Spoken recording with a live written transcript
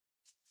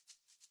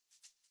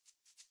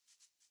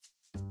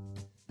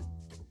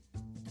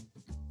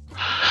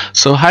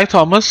So, hi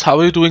Thomas, how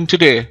are you doing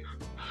today?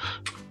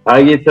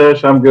 Hi,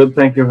 Geetesh. I'm good,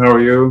 thank you. How are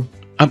you?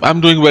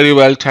 I'm doing very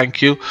well,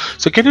 thank you.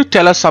 So, can you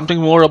tell us something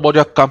more about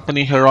your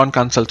company, Heron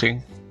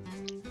Consulting?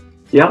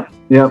 Yeah.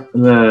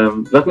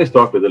 Let me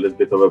start with a little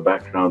bit of a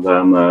background.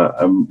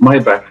 My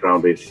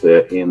background is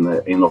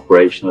in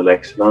operational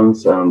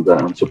excellence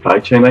and supply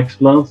chain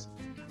excellence,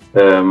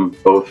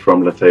 both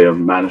from, let's say, a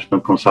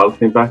management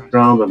consulting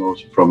background and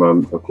also from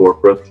a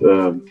corporate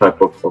type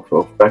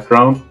of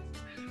background.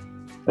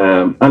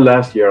 And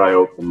last year, I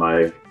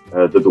opened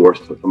the doors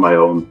to my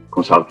own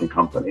consulting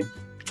company.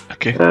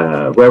 Okay.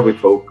 Where we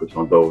focus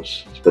on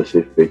those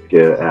specific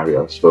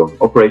areas. So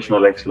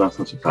operational excellence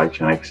and supply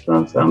chain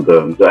excellence and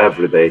the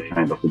everyday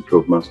kind of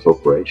improvements to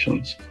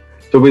operations.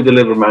 So we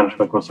deliver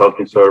management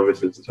consulting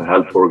services to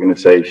help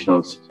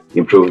organizations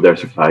improve their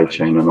supply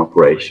chain and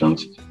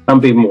operations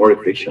and be more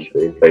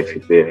efficiently,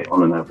 basically,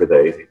 in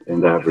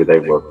the everyday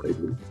work they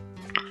do.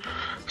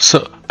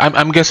 So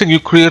I'm guessing you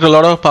create a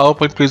lot of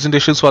PowerPoint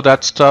presentations for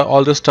that stuff,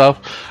 all this stuff,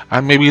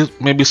 and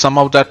maybe some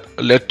of that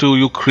led to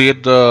you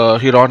create the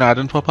Heron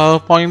Add-in for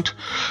PowerPoint.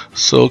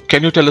 So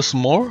can you tell us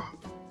more?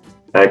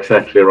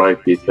 Exactly right,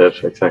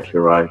 Geetesh. Exactly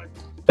right.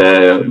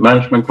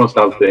 Management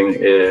consulting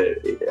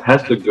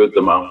has a good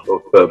amount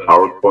of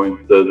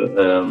PowerPoint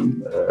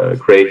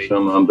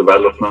creation and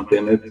development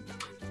in it,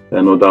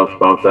 no doubt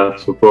about that.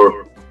 So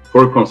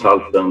for a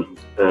consultant,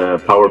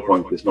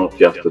 PowerPoint is not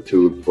just a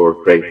tool for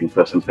creating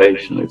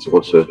presentation, it's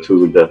also a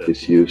tool that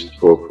is used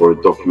for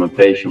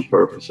documentation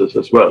purposes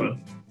as well.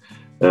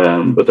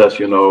 But as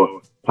you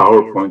know,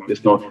 PowerPoint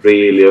is not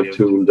really a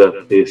tool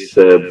that is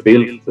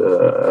built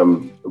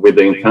with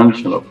the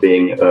intention of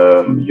being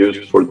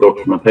used for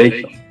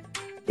documentation.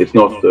 It's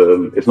not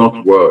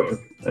Word.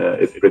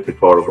 It's pretty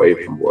far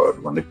away from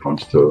Word when it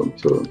comes to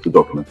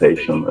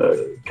documentation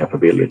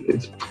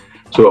capabilities.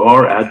 So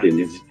our add-in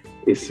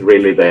is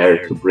really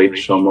there to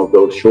bridge some of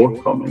those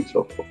shortcomings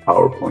of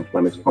PowerPoint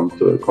when it comes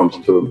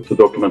to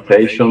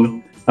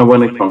documentation and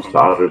when it comes to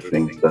other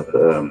things that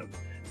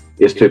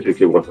is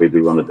typically what we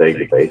do on a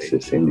daily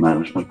basis in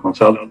management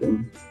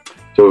consulting.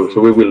 So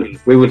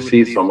we will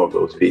see some of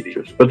those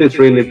features, but it's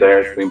really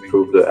there to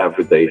improve the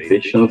everyday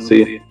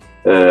efficiency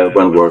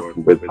when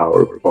working with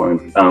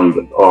PowerPoint.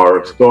 And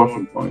our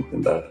starting point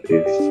in that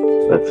is,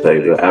 let's say,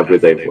 the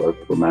everyday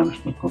work for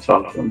management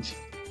consultants.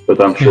 But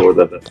I'm sure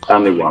that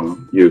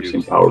anyone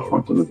using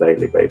PowerPoint on a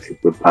daily basis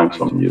will find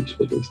some use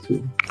for this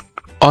too.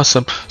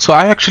 Awesome. So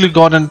I actually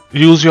gone and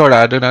used your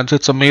add-in, and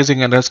it's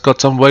amazing, and it's got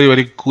some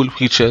very cool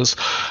features.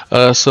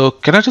 So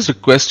can I just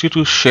request you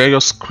to share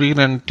your screen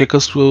and take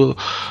us through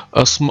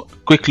a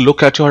quick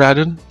look at your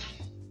add-in?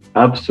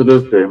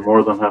 Absolutely,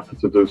 more than happy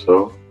to do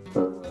so.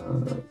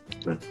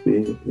 Let's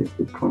see if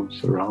it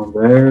comes around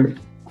there.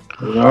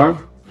 There we are.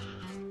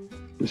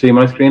 You see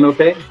my screen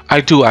okay? I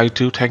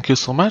do. Thank you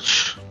so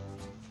much.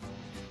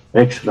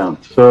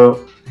 Excellent.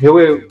 So here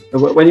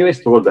when you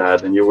install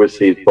that, and you will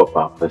see it pop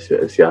up as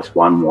just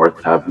one more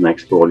tab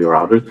next to all your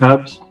other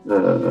tabs.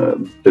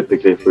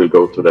 Typically, if we'll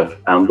go to the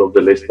end of the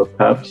list of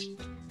tabs,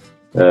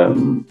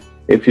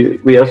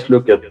 we just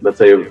look at, let's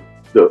say,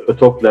 the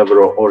top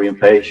level of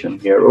orientation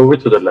here. Over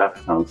to the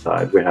left-hand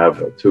side, we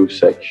have two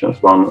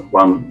sections,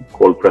 one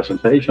called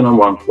presentation and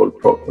one called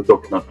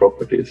document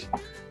properties.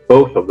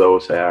 Both of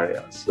those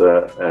areas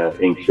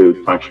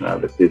include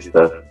functionalities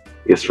that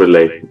is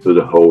related to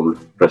the whole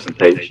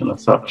presentation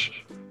as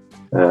such.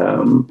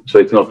 So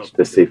it's not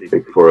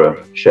specific for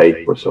a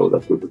shape or so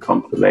that we will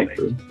come to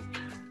later.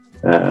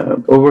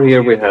 Over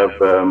here we have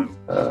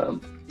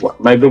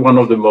maybe one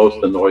of the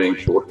most annoying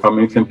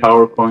shortcomings in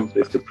PowerPoint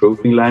is the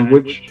proofing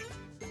language.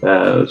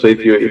 So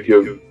if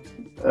you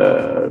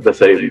let's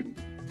say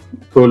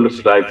pull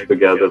slides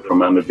together from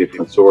many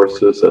different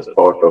sources as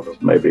part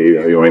of maybe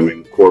you're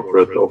in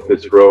corporate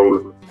office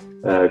role,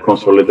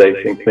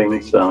 consolidating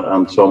things,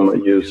 and some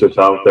users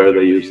out there,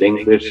 they use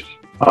English,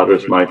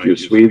 others might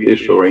use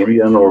Swedish or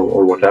Indian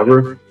or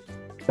whatever.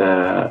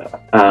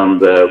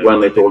 And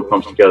when it all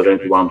comes together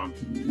into one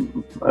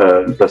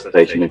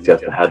presentation, it's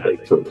just a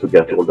headache to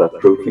get all that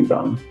proofing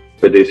done.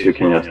 With this, you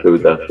can just do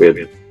that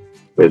with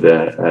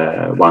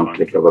one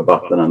click of a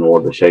button, and all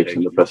the shapes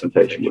in the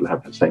presentation will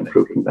have the same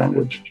proofing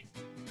language.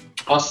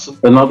 Awesome.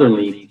 Another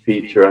neat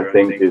feature, I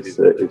think, is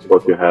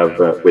what you have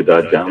with the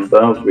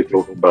agenda. We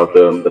talked about,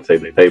 let's say,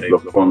 the table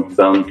of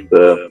content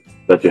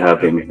that you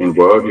have in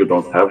Word. You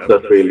don't have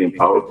that really in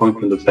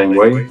PowerPoint in the same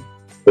way.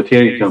 But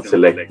here you can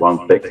select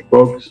one text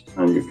box,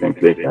 and you can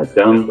click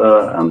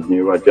Agenda and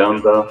New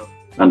Agenda,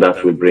 and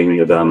that will bring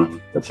you then,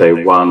 let's say,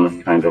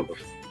 one kind of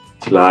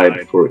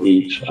slide for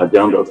each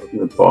agenda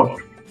part.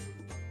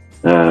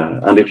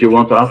 And if you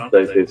want to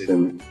update this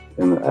in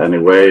any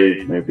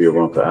way, maybe you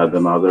want to add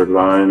another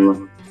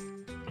line,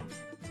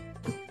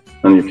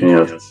 and you can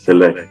just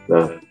select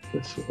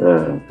this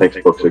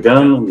text box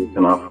again, and you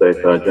can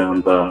update the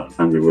agenda,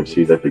 and you will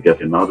see that you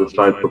get another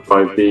slide for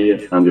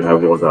 5B, and you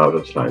have all the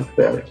other slides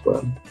there as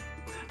well.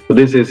 So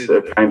this is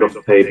a kind of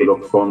table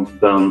of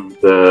content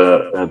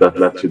that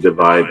lets you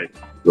divide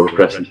your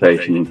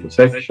presentation into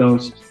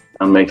sections,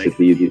 and makes it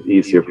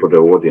easier for the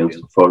audience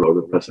to follow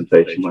the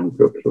presentation when you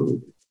go through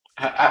it.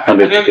 And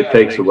it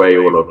takes away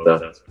all of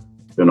that,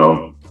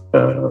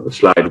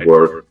 slide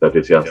work that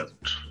is just,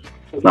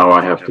 now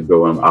I have to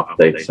go and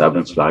update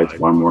 7 slides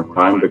one more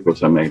time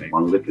because I made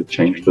one little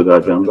change to the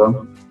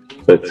agenda.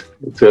 But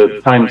it's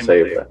a time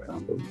saver, I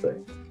would say.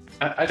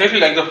 I really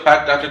like the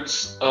fact that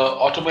it's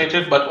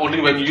automated, but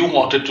only when you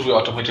want it to be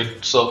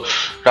automated. So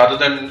rather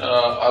than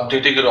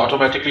updating it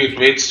automatically, it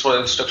waits for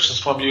instructions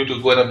from you to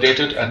go and update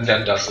it and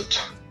then does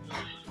it.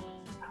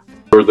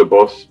 For the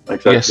boss,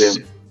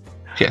 exactly.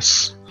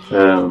 Yes.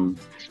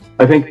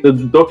 I think the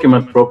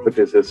document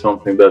properties is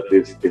something that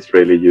is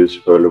really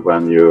useful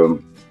when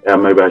you,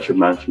 maybe I should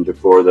mention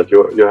before that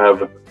you have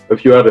a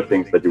few other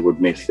things that you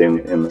would miss in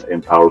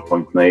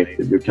PowerPoint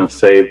native. You can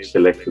save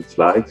selected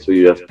slides, so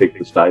you just pick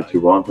the slides you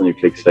want and you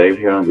click save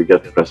here and you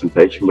get the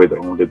presentation with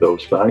only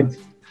those slides.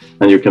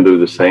 And you can do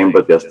the same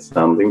but just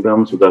sending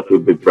them, so that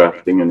would be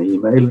drafting an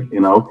email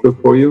in Outlook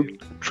for you.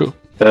 True.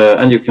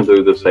 And you can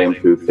do the same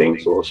 2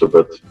 things also,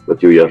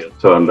 but you just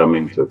turn them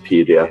into a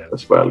PDF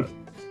as well.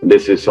 And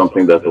this is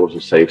something that also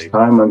saves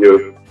time, and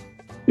you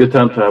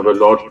tend to have a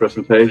large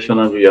presentation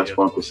and you just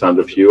want to send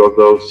a few of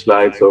those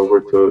slides over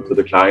to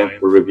the client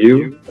for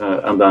review,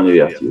 and then you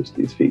just use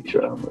these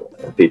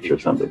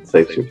features and it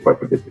saves you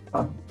quite a bit of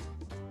time.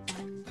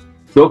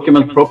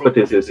 Document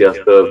properties is just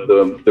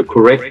the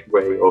correct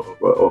way of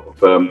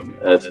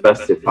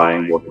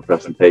specifying what the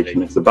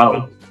presentation is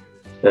about.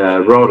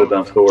 Rather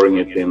than storing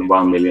it in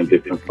 1 million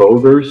different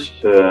folders,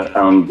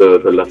 and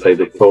let's say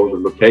the folder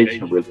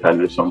location will tell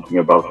you something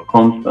about the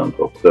content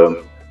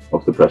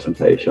of the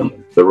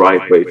presentation. The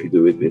right way to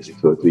do it is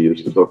to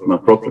use the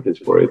document properties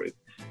for it.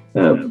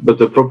 But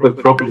the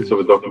properties of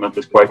a document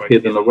is quite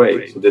hidden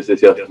away. So this is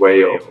just a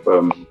way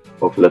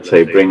of let's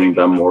say bringing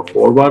them more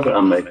forward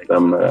and make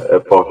them a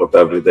part of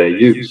everyday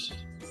use.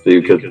 So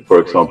you could, for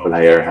example,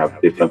 here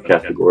have different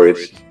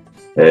categories.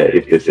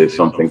 If this is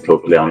something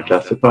totally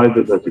unclassified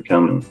that you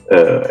can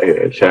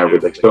share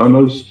with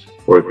externals,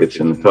 or if it's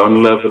an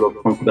internal level of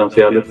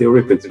confidentiality, or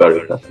if it's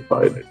very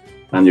classified.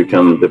 And you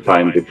can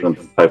define different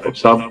type of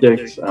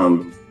subjects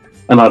and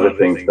other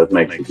things that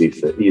makes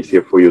it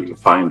easier for you to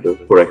find the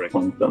correct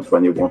content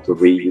when you want to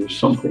reuse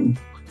something.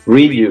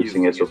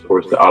 Reusing is, of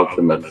course, the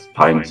ultimate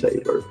time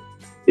saver.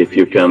 If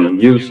you can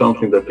use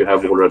something that you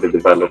have already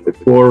developed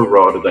before,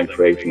 rather than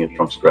creating it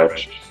from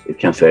scratch, it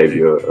can save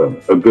you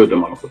a good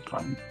amount of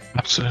time.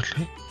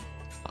 Absolutely.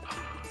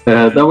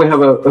 Then we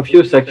have a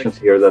few sections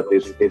here that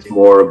is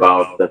more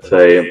about, let's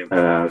say,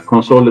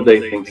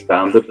 consolidating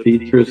standard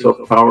features of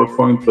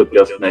PowerPoint, but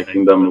just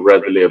making them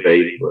readily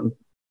available.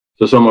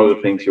 So some of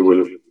the things you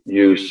will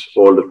use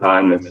all the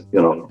time is,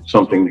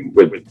 something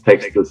with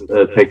text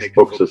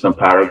boxes and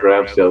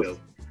paragraphs, just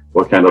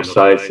what kind of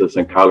sizes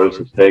and colors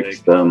of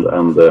text and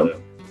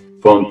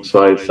font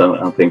size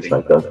and things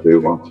like that do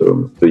you want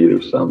to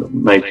use, and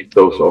make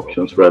those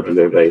options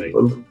readily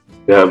available.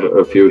 You have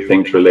a few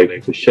things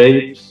related to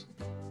shapes,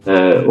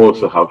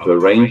 also how to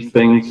arrange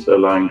things,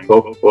 align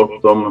top,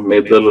 bottom,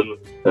 middle,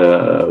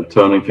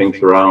 turning things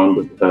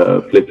around,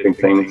 flipping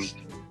things,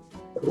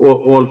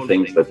 all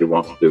things that you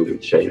want to do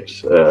with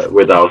shapes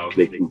without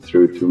clicking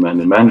through too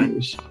many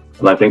menus.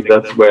 And I think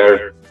that's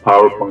where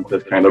PowerPoint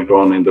has kind of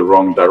gone in the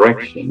wrong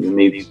direction. You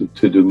need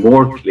to do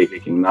more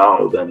clicking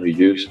now than you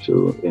used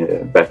to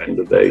back in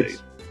the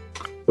days.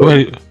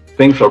 So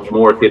things are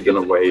more hidden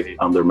away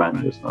under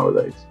menus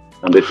nowadays,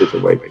 and this is a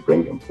way to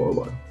bring them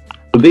forward.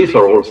 So these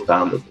are all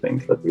standard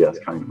things that we have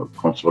kind of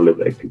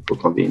consolidated for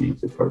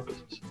convenience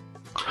purposes.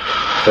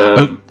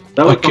 Then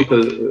we come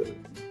to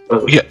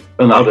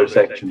another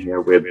section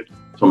here with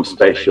some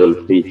special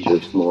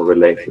features more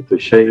related to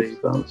shapes.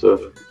 And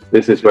so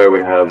this is where we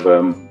have,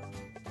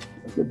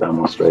 let me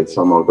demonstrate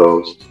some of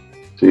those.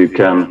 So you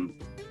can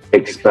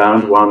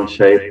expand one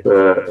shape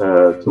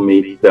to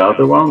meet the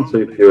other one. So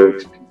if you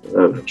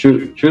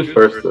choose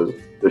first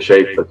the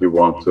shape that you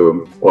want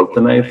to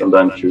alternate, and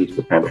then choose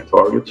the kind of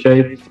target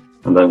shape,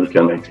 and then you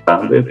can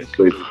expand it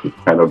so it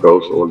kind of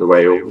goes all the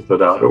way over to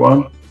the other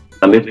one.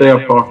 And if they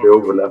are partly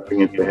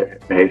overlapping, it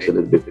behaves a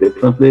little bit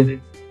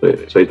differently,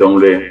 so it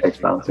only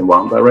expands in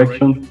one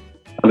direction.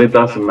 And it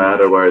doesn't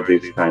matter where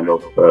this kind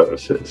of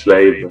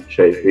slave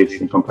shape is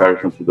in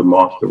comparison to the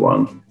master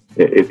one.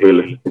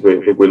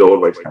 It will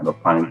always kind of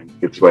find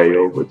its way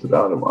over to the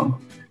other one.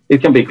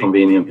 It can be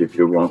convenient if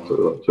you want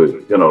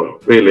to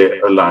really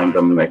align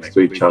them next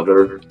to each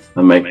other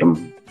and make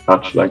them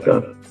touch like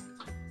that.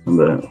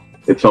 And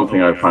it's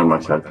something I find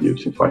myself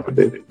using quite a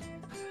bit.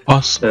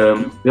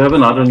 Awesome. You have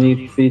another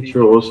neat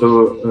feature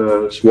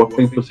also,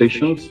 swapping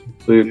positions.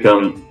 So you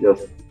can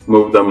just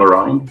move them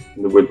around.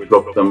 It will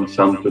flop them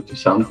center to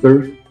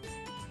center.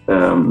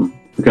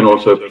 You can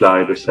also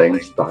apply the same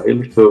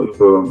style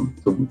to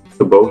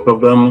both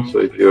of them. So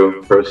if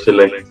you first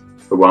select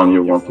the one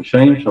you want to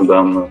change and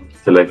then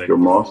select your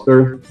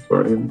master,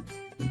 again,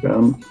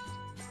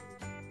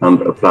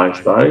 and apply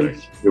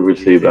styles, you will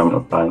see them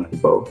applying to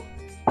both.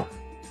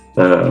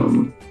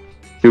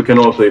 You can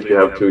also, if you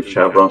have two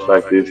chevrons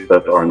like this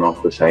that are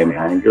not the same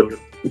angle,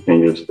 you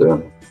can use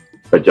the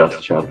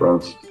adjust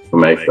chevrons to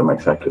make them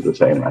exactly the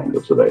same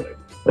angle, so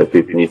they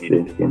fit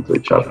neatly into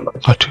each other.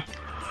 Gotcha.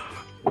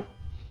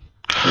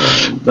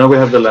 Then we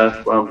have the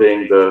last one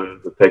being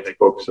the text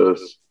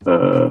boxes.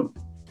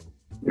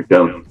 You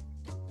can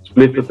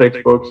split the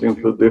text box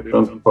into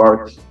different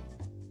parts,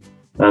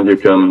 and you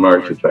can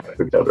merge it back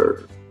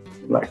together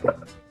like that.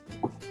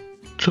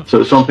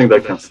 So something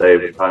that can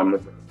save time.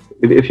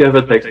 If you have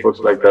a text box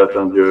like that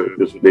and you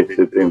split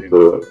it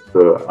into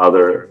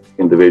other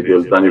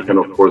individuals, then you can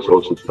of course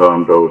also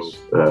turn those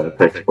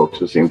text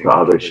boxes into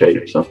other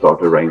shapes and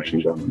start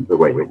arranging them the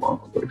way you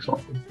want, for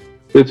example.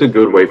 So it's a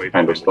good way to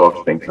kind of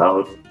start things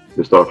out.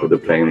 You start with a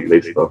plain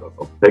list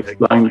of text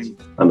lines,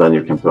 and then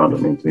you can turn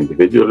them into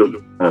individual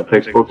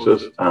text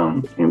boxes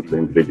and into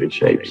individual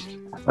shapes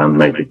and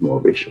make it more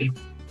visual.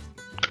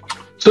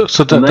 So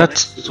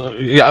that's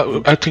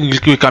yeah, I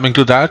think we're coming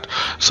to that.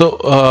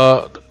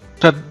 So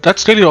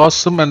that's really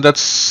awesome, and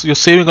you're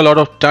saving a lot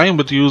of time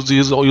with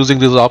using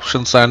these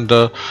options, and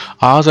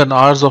hours and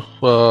hours of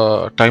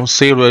time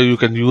saved where you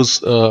can use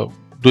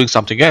doing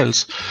something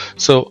else.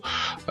 So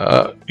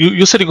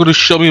you said you're going to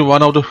show me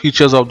one of the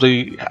features of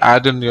the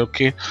add-in,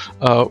 okay,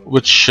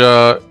 which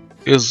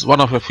is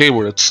one of your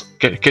favorites.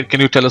 Can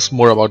you tell us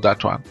more about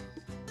that one?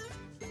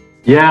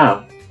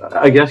 Yeah,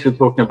 I guess you're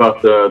talking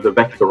about the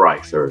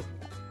vectorizer.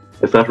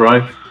 Is that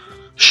right?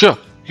 Sure.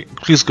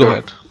 Please go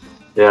ahead.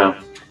 Yeah.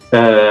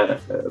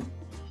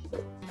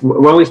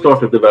 When we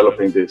started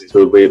developing this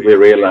tool, we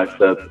realized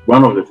that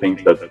one of the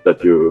things that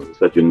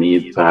you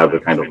need to have a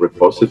kind of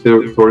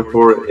repository for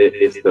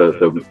is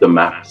the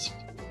maps.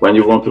 When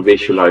you want to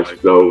visualize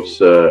flows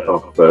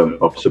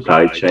of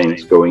supply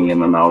chains going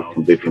in and out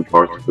from different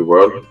parts of the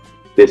world,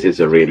 this is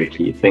a really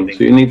key thing.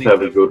 So you need to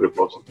have a good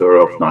repository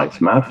of nice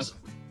maps,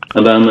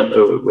 and then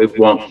we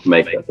want to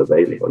make that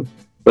available.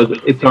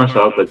 But it turns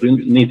out that you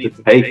need to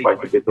pay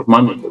quite a bit of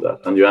money for that,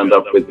 and you end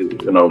up with,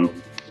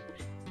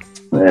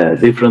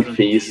 different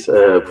fees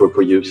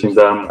for using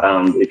them.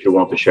 And if you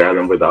want to share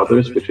them with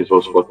others, which is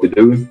also what we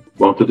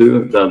want to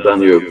do,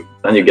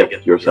 then you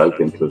get yourself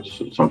into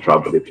some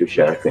trouble if you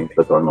share things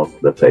that are not,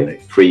 let's say,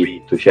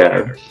 free to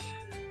share.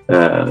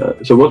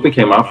 So what we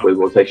came up with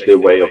was actually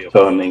a way of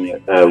turning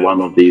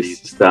one of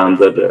these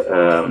standard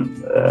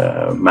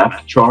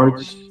map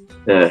charts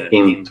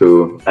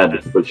into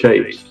editable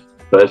shapes.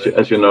 So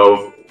as you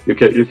know, you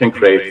can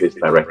create this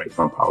directly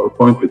from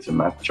PowerPoint. It's a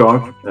map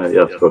chart.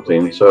 Just go to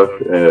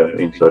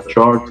insert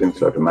chart,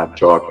 insert a map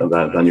chart, and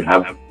then you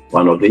have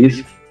one of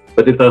these.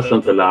 But it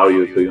doesn't allow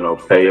you to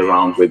play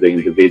around with the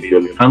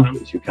individual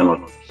countries. You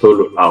cannot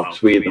pull out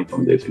Sweden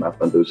from this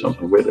map and do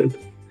something with it.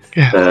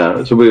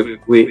 Yeah. So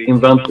we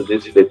invented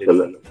this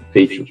little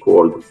feature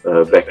called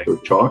vector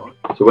chart.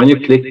 So when you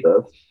click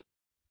that,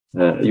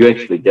 you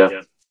actually get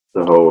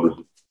the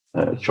whole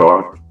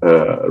chart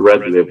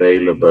readily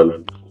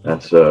available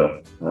as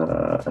a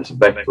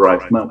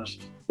vectorized maps.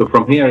 So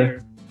from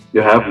here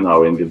you have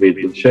now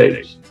individual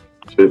shapes.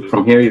 So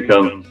from here you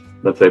can,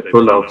 let's say,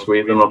 pull out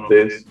Sweden of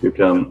this. You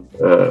can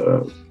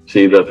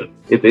see that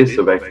it is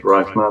a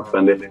vectorized map,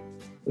 and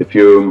if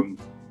you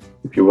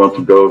want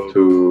to go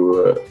to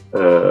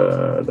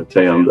let's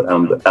say and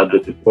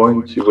edit the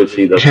points, you will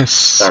see that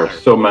there are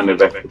so many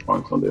vector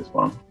points on this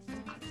one.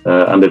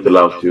 And it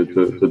allows you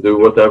to do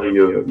whatever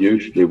you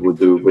usually would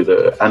do with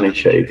any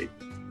shape.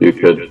 You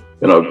could,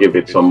 give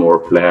it some more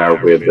flair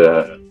with,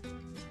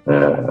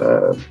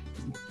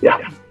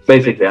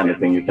 basically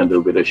anything you can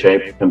do with a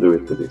shape, you can do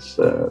it with this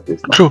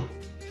map. True.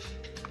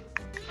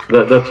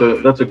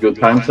 That's a good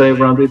time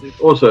saver, and it's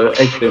also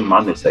actually a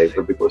money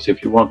saver, because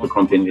if you want to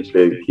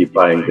continuously keep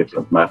buying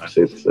different maps,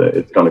 it's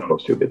going to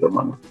cost you a bit of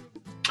money.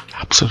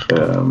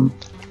 Absolutely.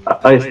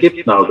 I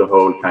skipped now the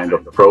whole kind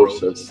of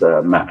process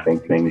mapping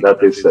thing.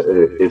 That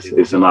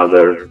is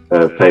another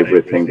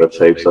favorite thing that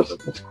saves us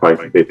quite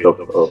a bit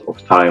of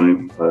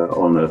time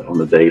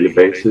on a daily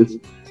basis.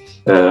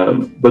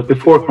 But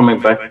before coming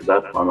back to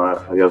that one,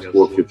 I just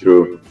walk you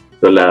through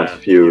the last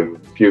few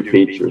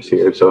features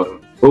here. So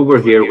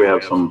over here we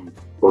have some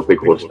what we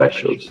call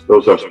specials.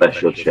 Those are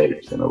special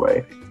shapes in a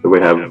way. So we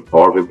have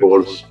Harvey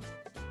balls.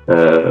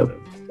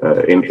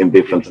 In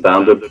different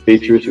standard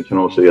features, you can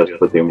also just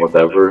put in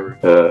whatever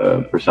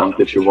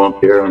percentage you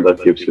want here, and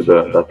that gives you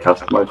that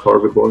customized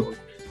Harvey ball.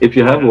 If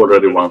you have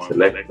already one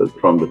selected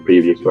from the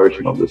previous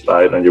version of the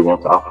slide and you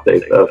want to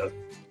update that,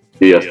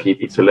 you just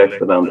keep it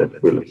selected and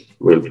it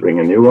will bring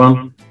a new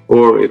one.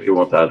 Or if you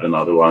want to add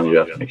another one, you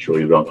have to make sure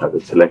you don't have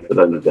it selected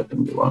and you get a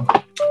new one.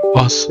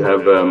 Awesome. We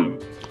have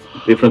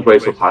different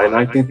ways of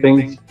highlighting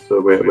things.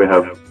 So we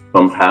have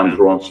some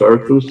hand-drawn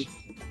circles.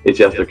 It's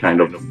just a kind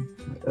of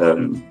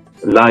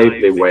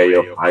lively way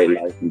of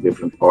highlighting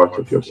different parts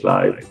of your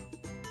slide.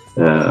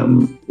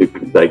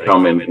 They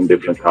come in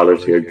different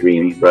colors here,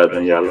 green, red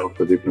and yellow,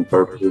 for different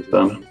purposes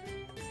then.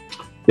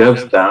 You have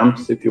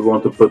stamps. If you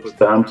want to put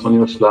stamps on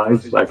your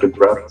slides, like a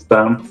draft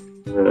stamp,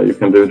 you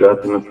can do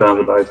that in a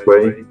standardized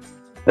way.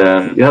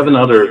 You have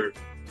another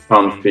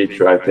fun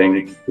feature, I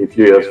think, if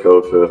you just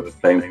go to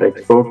plain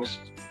text box,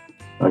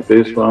 like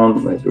this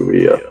one. Maybe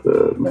we have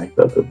to make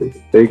that a bit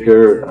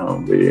bigger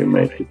and we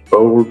make it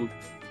bold.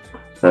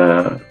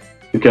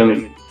 You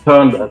can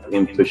turn that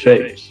into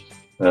shapes.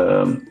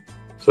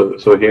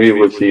 So here you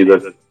will see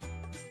that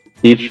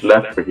each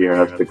letter here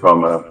has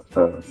become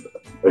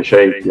a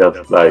shape,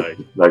 just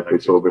like we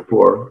saw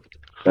before,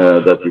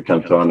 that you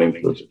can turn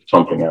into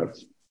something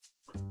else.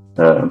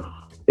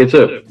 It's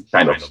a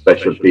kind of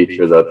special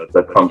feature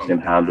that comes in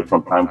handy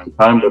from time to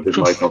time, but it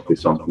might not be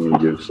something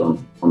you use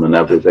on an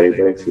everyday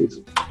basis.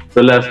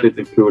 The last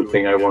little cool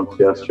thing I want to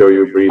just show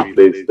you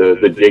briefly is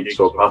the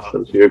jigsaw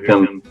puzzle. So you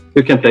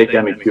can take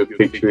any cute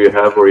picture you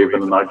have, or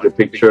even an ugly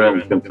picture,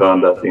 and you can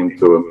turn that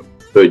into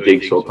a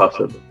jigsaw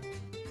puzzle.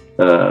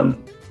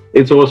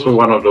 It's also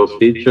one of those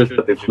features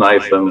that it's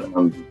nice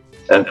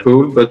and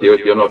cool, but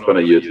you're not going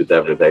to use it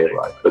every day,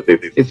 right? But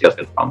it's just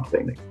a fun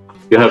thing.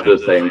 You have the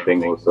same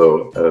thing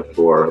also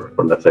for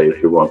let's say,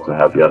 if you want to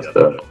have just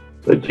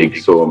the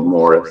jigsaw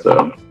more as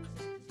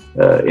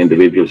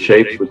individual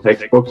shapes with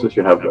text boxes,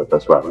 you have that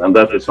as well. And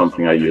that is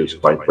something I use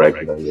quite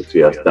regularly to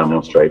just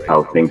demonstrate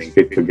how things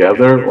fit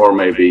together, or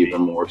maybe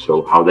even more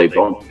so how they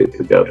don't fit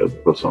together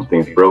because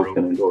something is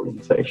broken in the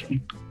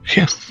organization.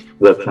 Yes.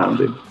 That's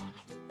handy.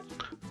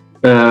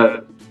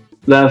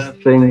 Last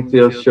thing to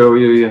just show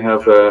you, you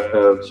have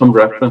some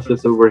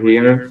references over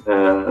here.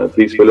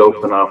 These will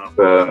open up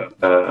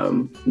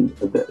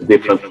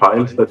different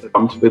files that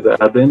comes with the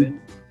add-in.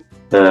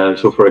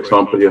 So for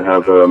example, you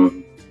have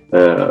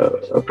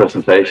a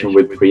presentation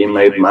with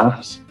pre-made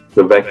maps.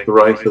 The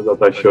vectorizer that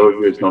I showed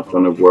you is not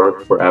going to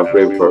work for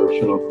every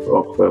version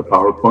of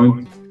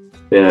PowerPoint.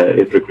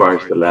 It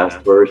requires the last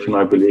version,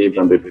 I believe,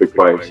 and it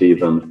requires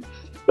even,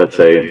 let's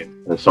say,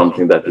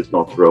 something that is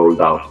not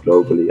rolled out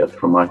globally yet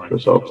from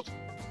Microsoft.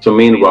 So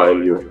meanwhile,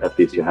 at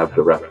least you have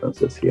the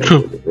references here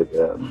with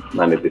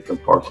many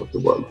different parts of the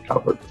world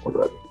covered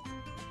already.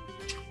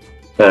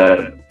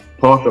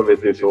 Part of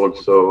it is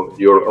also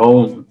your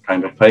own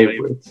kind of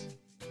favorites.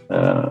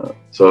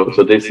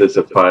 So this is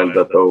a file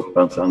that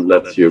opens and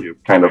lets you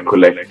kind of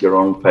collect your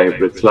own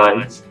favorite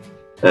slides.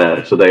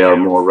 So they are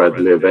more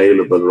readily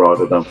available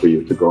rather than for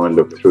you to go and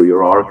look through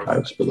your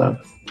archives for that.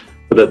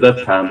 But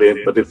that's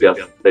handy, but it's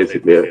just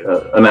basically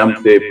an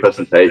empty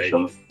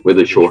presentation with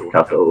a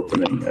shortcut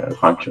opening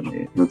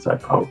function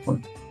inside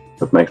PowerPoint.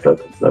 That makes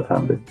that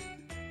handy.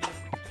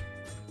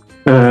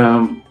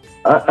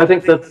 I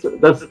think that's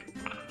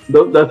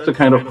a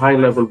kind of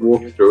high-level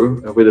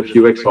walkthrough with a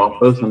few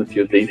examples and a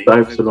few deep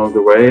dives along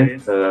the way.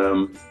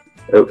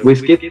 We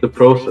skipped the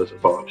process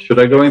part. Should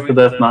I go into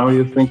that now,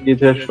 you think,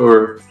 Geetesh,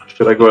 or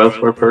should I go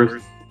elsewhere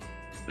first?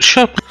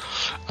 Sure.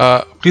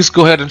 Please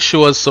go ahead and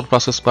show us some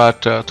process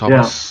part,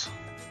 Thomas.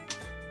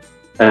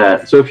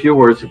 Yeah. So a few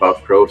words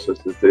about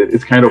processes.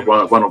 It's kind of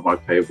one of my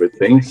favorite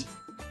things.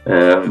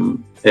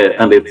 And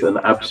it's an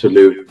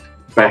absolute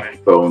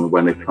backbone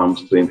when it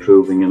comes to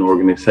improving an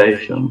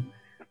organization.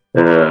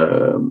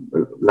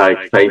 Like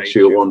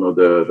Feichi Ono,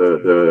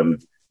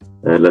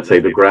 let's say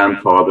the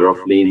grandfather of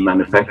lean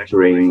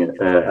manufacturing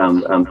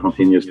and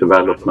continuous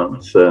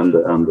developments and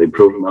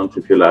improvements,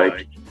 if you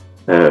like,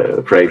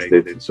 phrased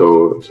it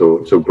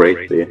so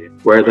greatly.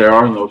 Where there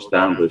are no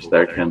standards,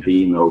 there can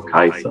be no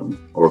Kaizen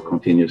or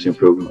continuous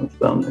improvements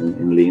done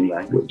in lean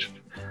language.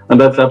 And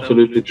that's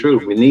absolutely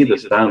true. We need the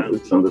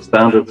standards, and the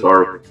standards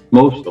are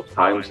most of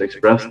times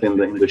expressed in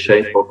the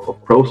shape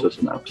of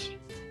process maps.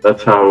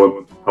 That's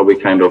how we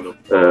kind of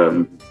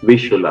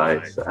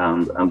visualize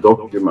and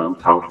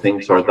document how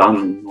things are done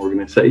in an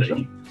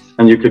organization.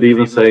 And you could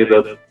even say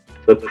that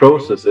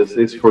processes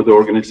is for the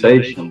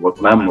organization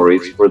what memory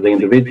is for the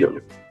individual.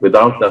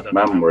 Without that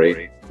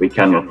memory, we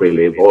cannot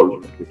really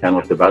evolve. We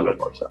cannot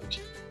develop ourselves.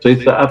 So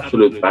it's the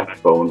absolute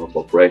backbone of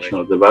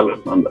operational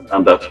development,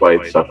 and that's why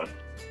it's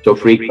so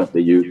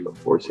frequently used,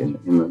 of course, in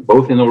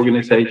both in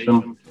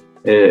organizations,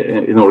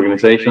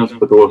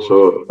 but also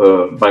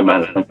by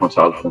management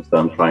consultants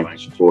then trying to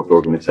support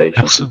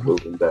organizations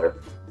improving their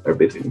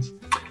business.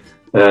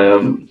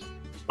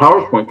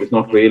 PowerPoint is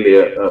not really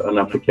an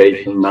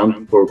application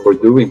meant for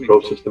doing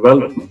process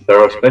development. There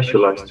are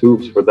specialized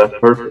tools for that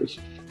purpose.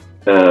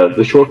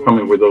 The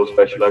shortcoming with those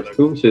specialized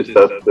tools is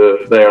that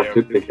they are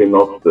typically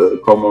not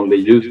commonly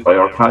used by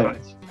our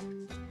clients.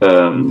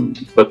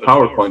 But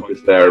PowerPoint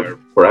is there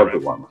for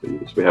everyone to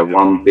use. We have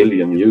 1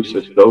 billion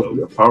users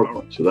globally of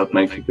PowerPoint, so that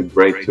makes it a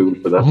great tool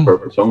for that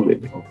purpose only,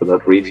 or for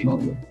that reason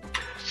only.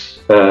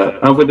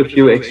 And with a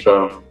few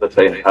extra, let's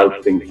say,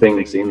 helping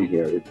things in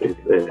here,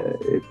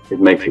 it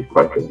makes it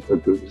quite a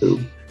good tool.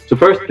 So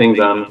first thing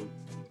then,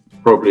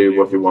 probably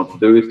what you want to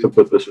do is to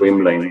put the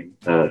swim lane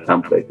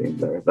template in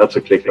there. That's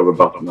a click of a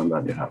button, and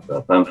then you have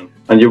that.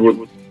 And you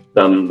would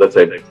then, let's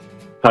say,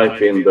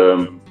 type in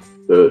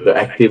the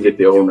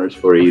activity owners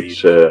for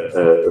each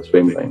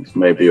swim lane. So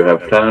maybe you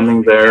have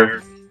planning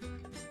there,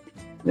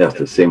 just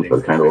a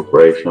simple kind of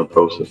operational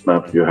process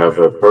map. You have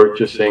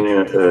purchasing,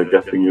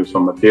 getting you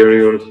some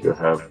materials. You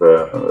have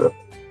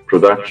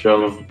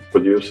production,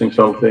 producing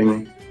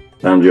something.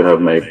 And you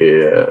have maybe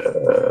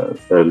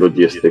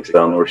logistics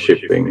done or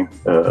shipping,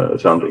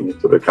 sending it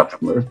to the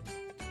customer.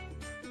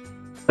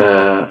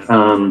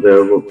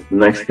 The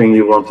next thing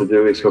you want to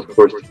do is, of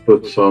course, to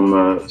put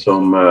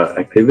some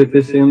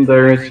activities in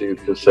there. So you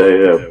could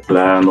say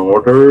plan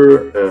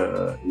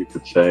order. You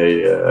could say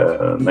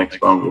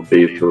next one would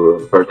be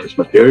to purchase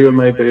material,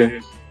 maybe.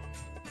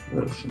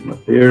 Some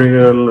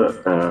material.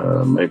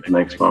 Maybe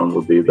next one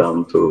would be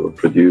then to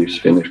produce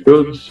finished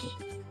goods.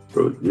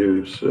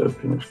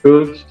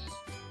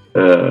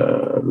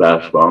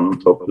 Last one,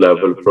 top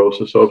level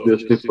process,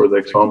 obviously, for the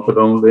example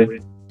only,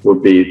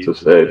 would be to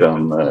say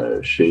then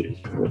ship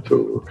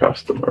to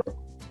customer.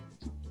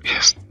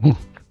 Yes.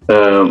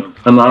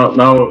 And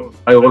now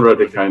I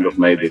already kind of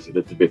made this a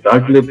little bit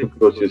ugly,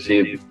 because you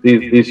see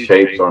these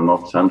shapes are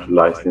not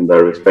centralized in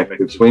their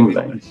respective swim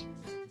lanes.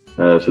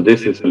 So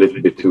this is a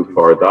little bit too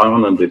far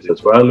down, and this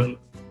as well.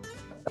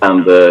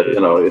 And,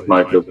 it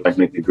might look like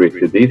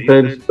nitty-gritty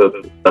details, but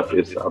that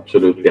is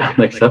absolutely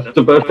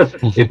unacceptable.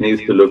 It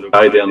needs to look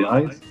tidy and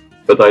nice,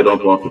 but I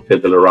don't want to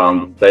fiddle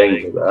around playing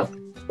with that.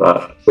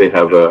 But we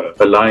have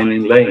a line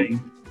in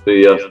lane. So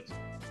you just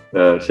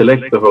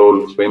select the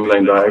whole swim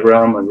lane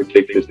diagram, and you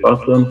click this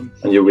button,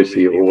 and you will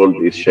see all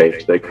these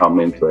shapes. They come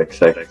into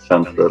exact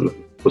central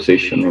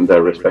position in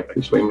their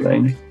respective swim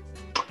lane.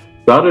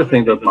 The other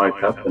thing that might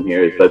happen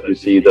here is that you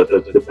see that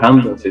the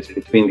dependencies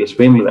between the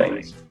swim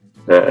lanes,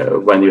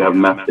 when you have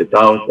mapped it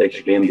out,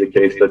 actually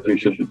indicates that you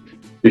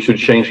should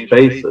change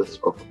places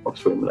of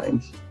swim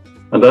lanes.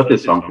 And that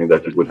is something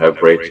that you would have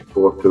great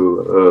support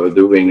to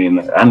doing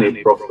in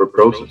any proper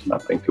process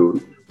mapping tool.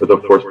 But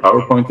of course,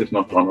 PowerPoint is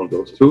not one of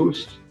those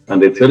tools,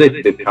 and it's a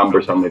little bit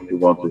cumbersome if you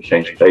want to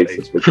change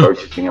places with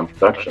purchasing and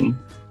production.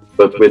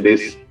 But with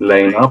this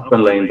lane up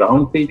and lane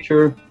down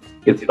feature,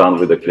 it's done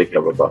with a click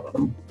of a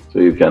button. So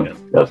you can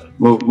just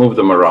move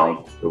them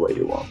around the way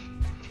you want.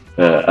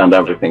 And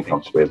everything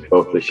comes with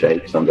both the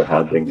shapes and the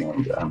heading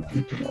and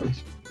anything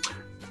else.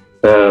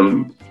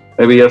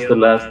 Maybe just the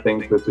last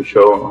thing to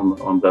show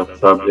on that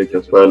subject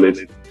as well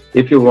is,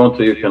 if you want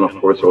to, you can of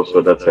course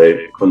also, let's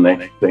say,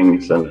 connect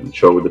things and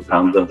show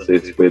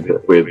dependencies with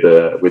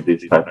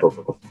these type of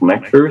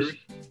connectors.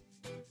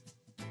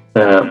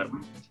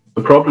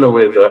 The problem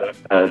with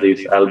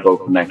these elbow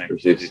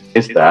connectors is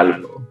the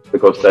elbow,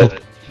 because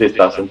this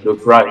doesn't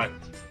look right.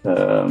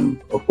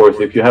 Of course,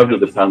 if you have the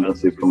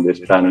dependency from this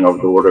planning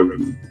of the order,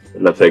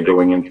 let's say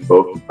going into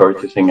both the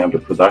purchasing and the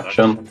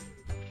production,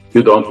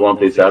 you don't want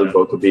this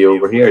elbow to be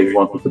over here. You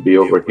want it to be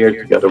over here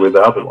together with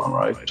the other one,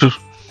 right?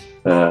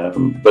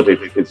 But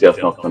it's just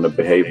not going to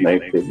behave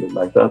natively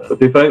like that. But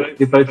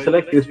if I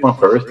select this one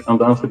first and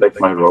then select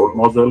my role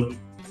model,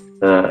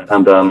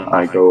 and then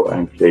I go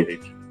and click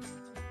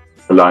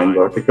align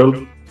vertical,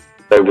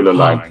 they will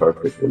align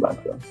perfectly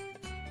like that.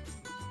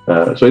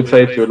 So it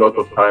saves you a lot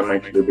of time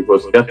actually,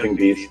 because getting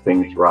these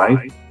things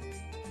right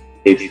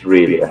is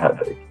really a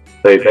headache.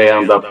 They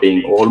end up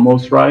being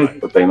almost right,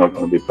 but they're not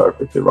going to be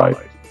perfectly right.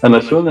 And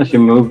as soon as you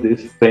move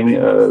this thing,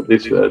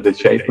 this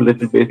shape a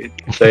little bit,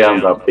 they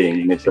end up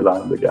being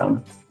misaligned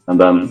again. And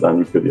then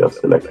you could just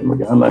select them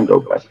again and go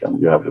back,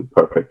 and you have the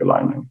perfect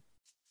alignment.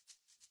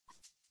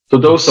 So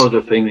those are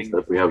the things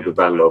that we have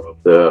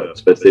developed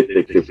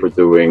specifically for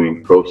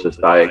doing process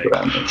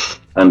diagramming.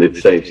 And it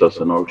saves us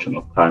an ocean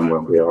of time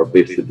when we are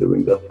busy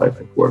doing that type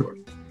of work.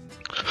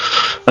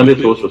 And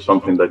it's also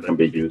something that can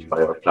be used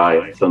by our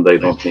clients, and they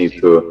don't need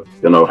to,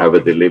 have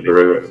a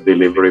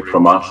delivery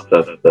from us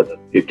that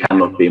it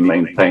cannot be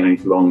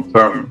maintained long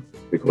term,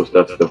 because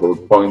that's the whole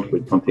point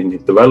with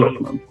continuous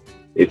development.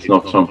 It's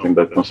not something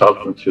that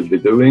consultants should be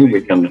doing.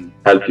 We can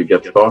help you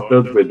get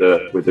started with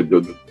a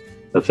good,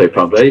 let's say,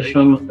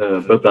 foundation,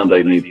 but then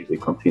they need to be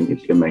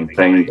continuously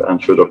maintained and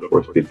should of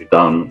course be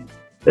done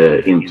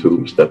in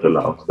tools that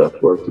allows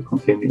that work to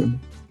continue.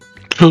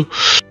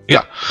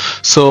 Yeah.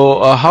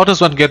 So how does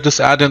one get this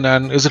add-in,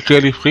 and is it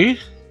really free?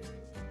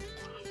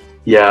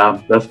 Yeah,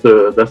 that's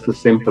the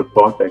simple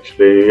part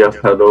actually. Just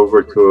head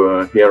over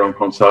to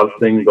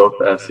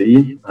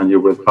heronconsulting.se, and you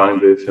will find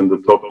this in the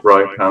top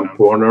right-hand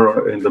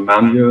corner in the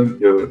menu.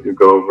 You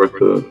go over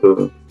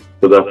to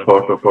that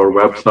part of our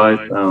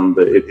website, and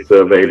it's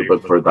available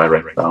for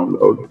direct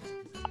download.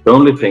 The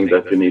only thing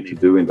that you need to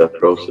do in that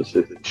process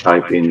is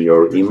type in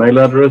your email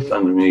address,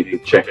 and you need to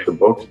check the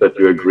box that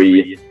you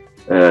agree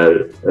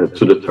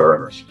to the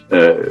terms.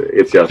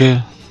 It's just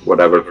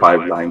whatever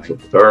 5 lines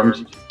of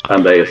terms,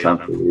 and they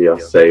essentially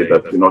just say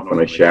that you're not going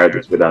to share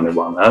this with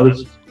anyone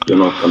else. You're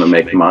not going to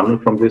make money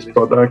from this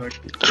product.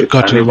 If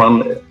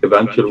anyone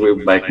eventually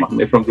will make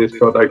money from this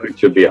product, it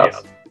should be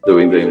us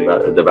doing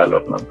the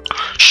development.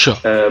 Sure.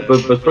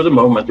 But for the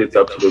moment, it's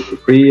absolutely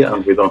free,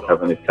 and we don't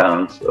have any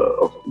plans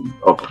of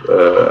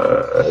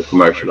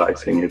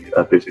commercializing it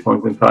at this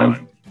point in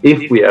time.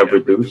 If we ever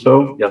do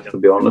so, just to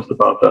be honest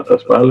about that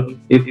as well,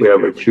 if we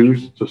ever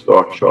choose to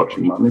start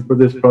charging money for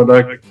this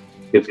product,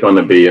 it's going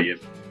to be,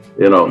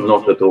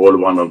 not at all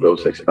one of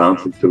those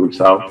expensive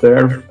tools out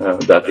there.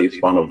 That is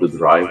one of the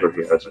drivers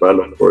here as well,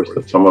 of course,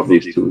 that some of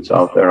these tools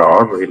out there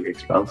are really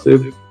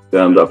expensive. You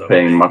end up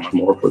paying much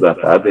more for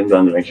that add-in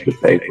than you actually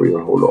pay for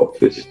your whole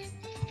Office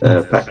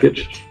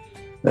package.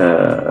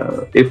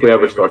 if we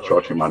ever start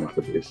charging money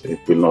for this, it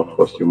will not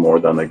cost you more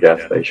than a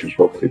gas station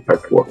coffee per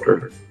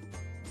quarter.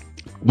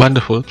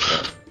 Wonderful.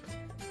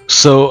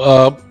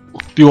 So,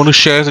 do you want to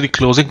share any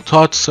closing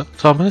thoughts,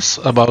 Thomas,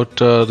 about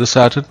this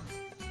add-in?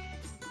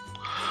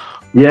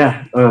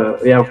 Yeah,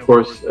 of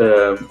course.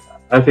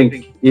 I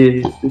think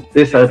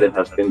this add-in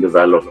has been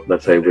developed,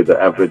 let's say, with the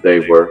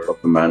everyday work of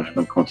a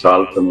management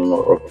consultant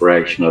or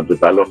operational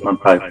development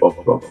type of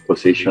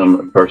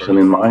position person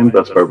in mind.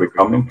 That's where we're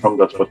coming from.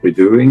 That's what we're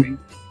doing.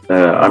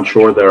 I'm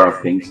sure there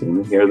are things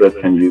in here that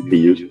can be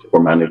used for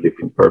many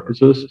different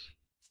purposes.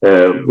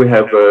 We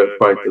have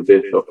quite a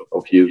bit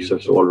of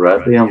users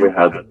already, and we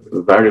had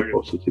very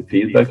positive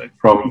feedback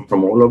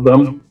from all of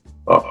them.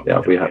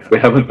 We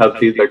haven't had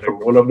feedback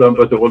from all of them,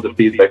 but all the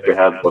feedback we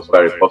had was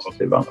very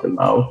positive until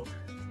now.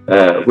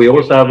 We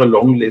also have a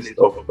long list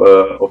of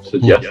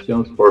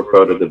suggestions for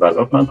further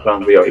development,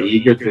 and we are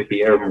eager to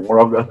hear more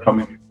of that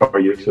coming from our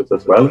users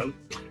as well.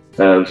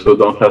 So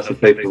don't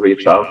hesitate to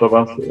reach out to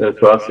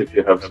us if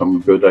you have some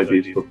good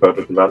ideas for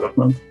further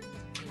development.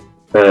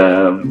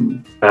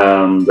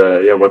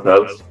 What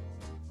else?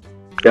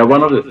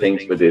 One of the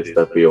things with this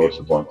that we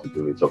also want to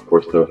do is, of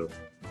course,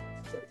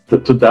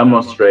 to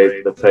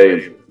demonstrate, let's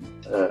say,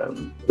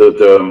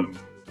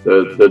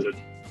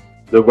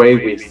 the way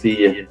we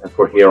see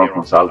for Heron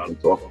Consulting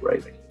to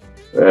operate.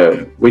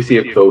 We see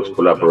a close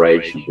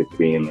collaboration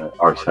between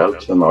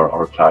ourselves and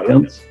our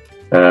clients.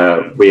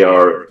 We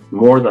are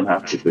more than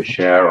happy to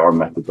share our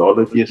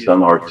methodologies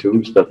and our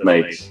tools that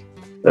makes,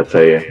 let's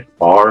say,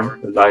 our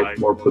life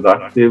more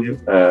productive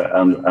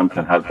and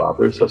can help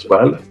others as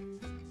well.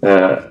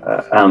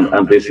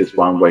 And this is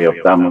one way of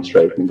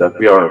demonstrating that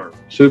we are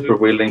super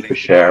willing to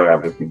share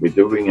everything we're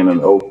doing in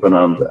an open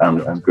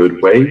and good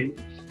way.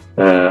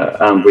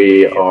 And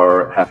we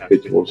are happy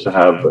to also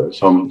have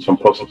some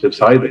positive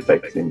side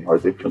effects in our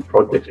different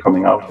projects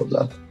coming out of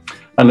that.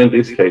 And in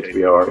this case,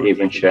 we are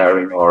even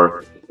sharing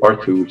our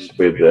tools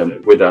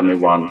with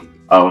anyone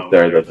out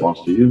there that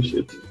wants to use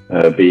it,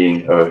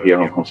 being a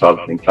Heron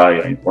Consulting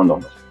client or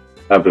not.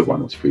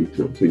 Everyone is free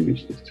to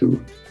use this tool.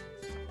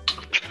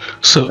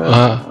 So,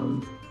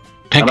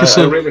 thank you.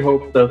 I really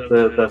hope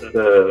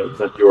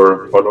that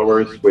your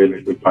followers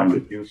will find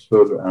it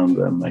useful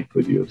and make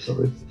good use of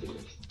it.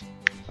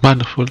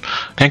 Wonderful.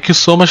 Thank you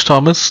so much,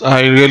 Thomas.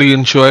 I really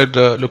enjoyed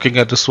looking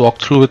at this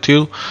walkthrough with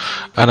you,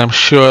 and I'm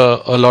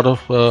sure a lot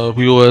of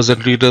viewers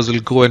and readers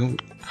will go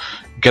and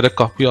get a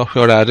copy of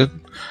your add-in,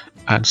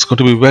 and it's going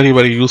to be very,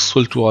 very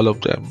useful to all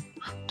of them.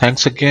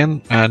 Thanks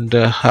again, and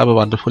have a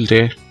wonderful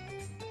day.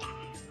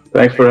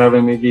 Thanks for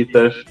having me,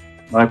 Geetesh.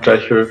 My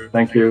pleasure.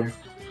 Thank you.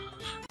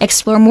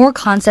 Explore more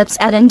concepts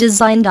at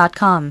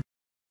Indezine.com.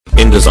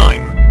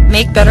 Indezine.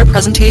 Make better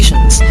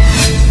presentations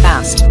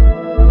fast.